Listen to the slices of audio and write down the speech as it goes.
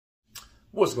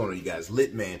What's going on, you guys?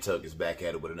 Lit Man Tuck is back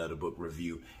at it with another book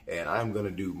review, and I'm going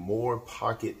to do more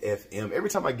Pocket FM. Every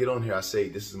time I get on here, I say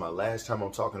this is my last time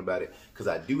I'm talking about it because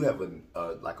I do have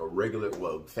a regular,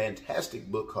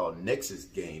 fantastic book called Nexus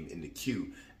Game in the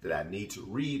queue that I need to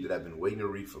read, that I've been waiting to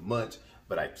read for months,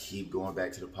 but I keep going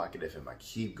back to the Pocket FM. I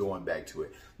keep going back to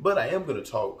it. But I am going to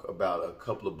talk about a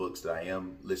couple of books that I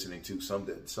am listening to, some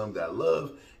that I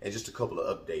love, and just a couple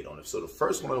of updates on it. So the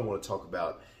first one I want to talk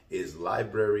about is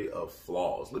Library of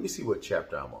Flaws. Let me see what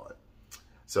chapter I'm on.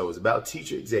 So it's about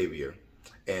Teacher Xavier,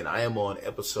 and I am on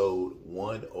episode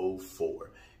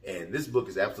 104. And this book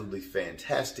is absolutely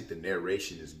fantastic. The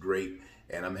narration is great,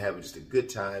 and I'm having just a good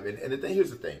time. And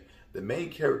here's the thing. The main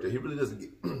character, he really doesn't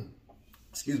get,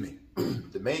 excuse me,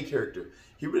 the main character,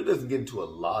 he really doesn't get into a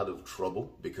lot of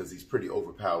trouble because he's pretty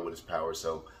overpowered with his power.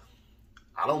 So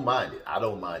I don't mind it. I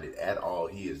don't mind it at all.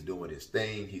 He is doing his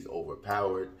thing. He's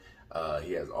overpowered.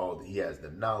 He has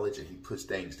the knowledge, and he puts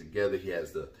things together. He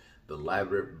has the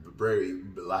library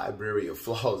of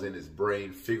flaws in his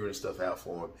brain, figuring stuff out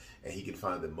for him, and he can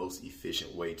find the most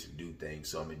efficient way to do things.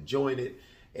 So I'm enjoying it,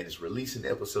 and it's releasing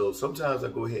episodes. Sometimes I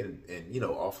go ahead and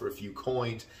offer a few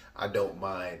coins. I don't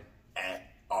mind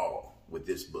at all with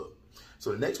this book.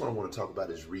 So the next one I want to talk about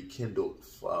is Rekindled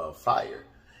Fire,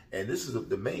 and this is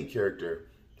the main character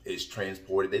is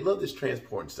transported. They love this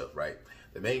transporting stuff, right?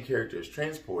 The main character is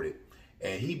transported,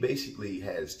 and he basically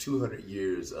has 200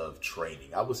 years of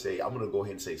training. I would say, I'm going to go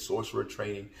ahead and say sorcerer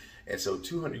training. And so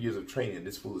 200 years of training,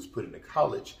 this fool is put into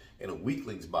college in a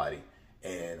weakling's body,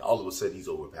 and all of a sudden he's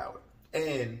overpowered.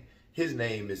 And his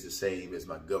name is the same as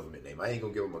my government name. I ain't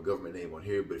going to give him my government name on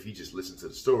here, but if you just listen to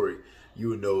the story, you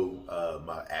will know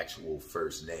my actual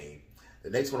first name. The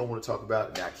next one I want to talk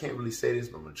about, now I can't really say this,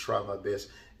 but I'm going to try my best,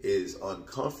 is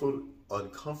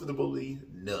Uncomfortably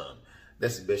Numb.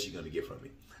 That's the best you're going to get from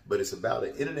me. But it's about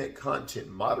an internet content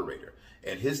moderator,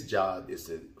 and his job is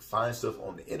to find stuff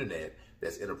on the internet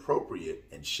that's inappropriate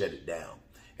and shut it down.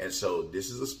 And so this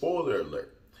is a spoiler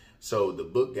alert. So the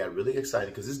book got really exciting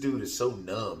because this dude is so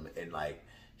numb, and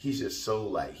he's just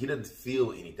so he doesn't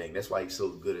feel anything. That's why he's so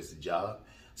good at the job.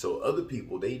 So other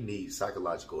people, they need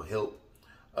psychological help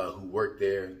who work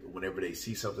there whenever they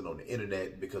see something on the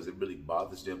internet because it really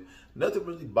bothers them. Nothing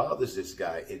really bothers this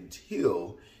guy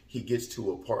until he gets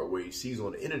to a part where he sees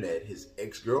on the internet his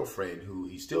ex-girlfriend, who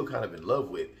he's still kind of in love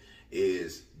with,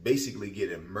 is basically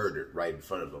getting murdered right in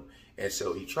front of him. And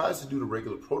so he tries to do the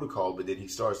regular protocol, but then he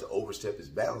starts to overstep his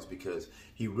bounds because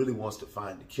he really wants to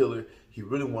find the killer. He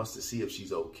really wants to see if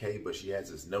she's okay, but she has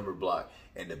this number block,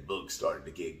 and the book started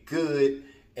to get good.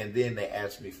 And then they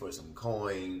asked me for some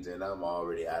coins, and I'm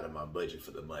already out of my budget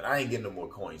for the month. I ain't getting no more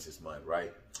coins this month,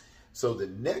 right? So the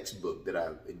next book that I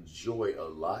enjoy a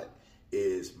lot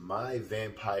is My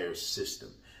Vampire System.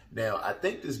 Now, I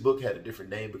think this book had a different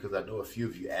name because I know a few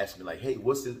of you asked me hey,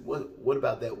 what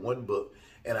about that one book?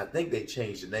 And I think they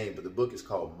changed the name, but the book is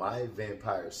called My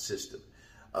Vampire System.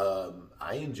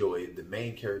 I enjoy it. The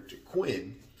main character,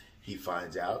 Quinn, he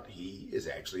finds out he is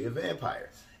actually a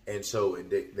vampire. And so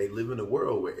they live in a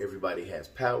world where everybody has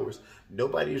powers.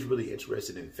 Nobody is really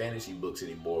interested in fantasy books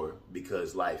anymore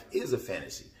because life is a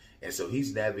fantasy. And so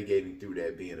he's navigating through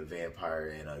that, being a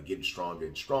vampire, and getting stronger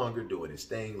and stronger, doing his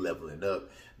thing, leveling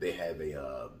up. They have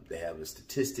a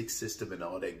statistics system and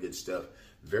all that good stuff.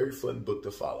 Very fun book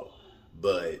to follow.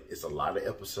 But it's a lot of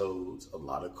episodes, a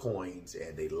lot of coins,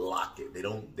 and they lock it. They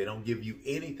don't give you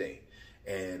anything.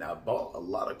 And I bought a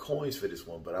lot of coins for this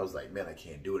one, but I was like, man, I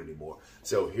can't do it anymore.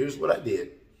 So here's what I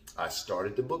did. I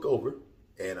started the book over,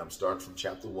 and I'm starting from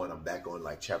chapter 1. I'm back on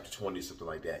chapter 20 or something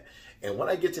like that. And when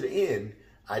I get to the end,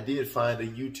 I did find a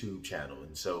YouTube channel.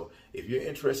 And so if you're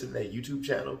interested in that YouTube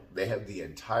channel, they have the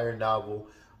entire novel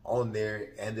on there,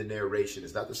 and the narration.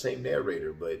 It's not the same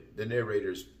narrator, but the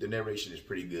narration is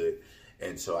pretty good.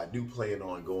 And so I do plan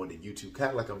on going to YouTube, kind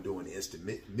of like I'm doing Instant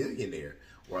Millionaire,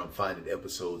 where I'm finding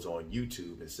episodes on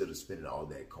YouTube instead of spending all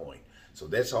that coin. So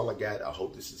that's all I got. I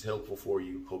hope this is helpful for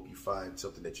you. Hope you find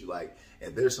something that you like.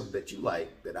 And if there's something that you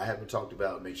like that I haven't talked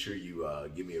about, make sure you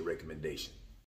give me a recommendation.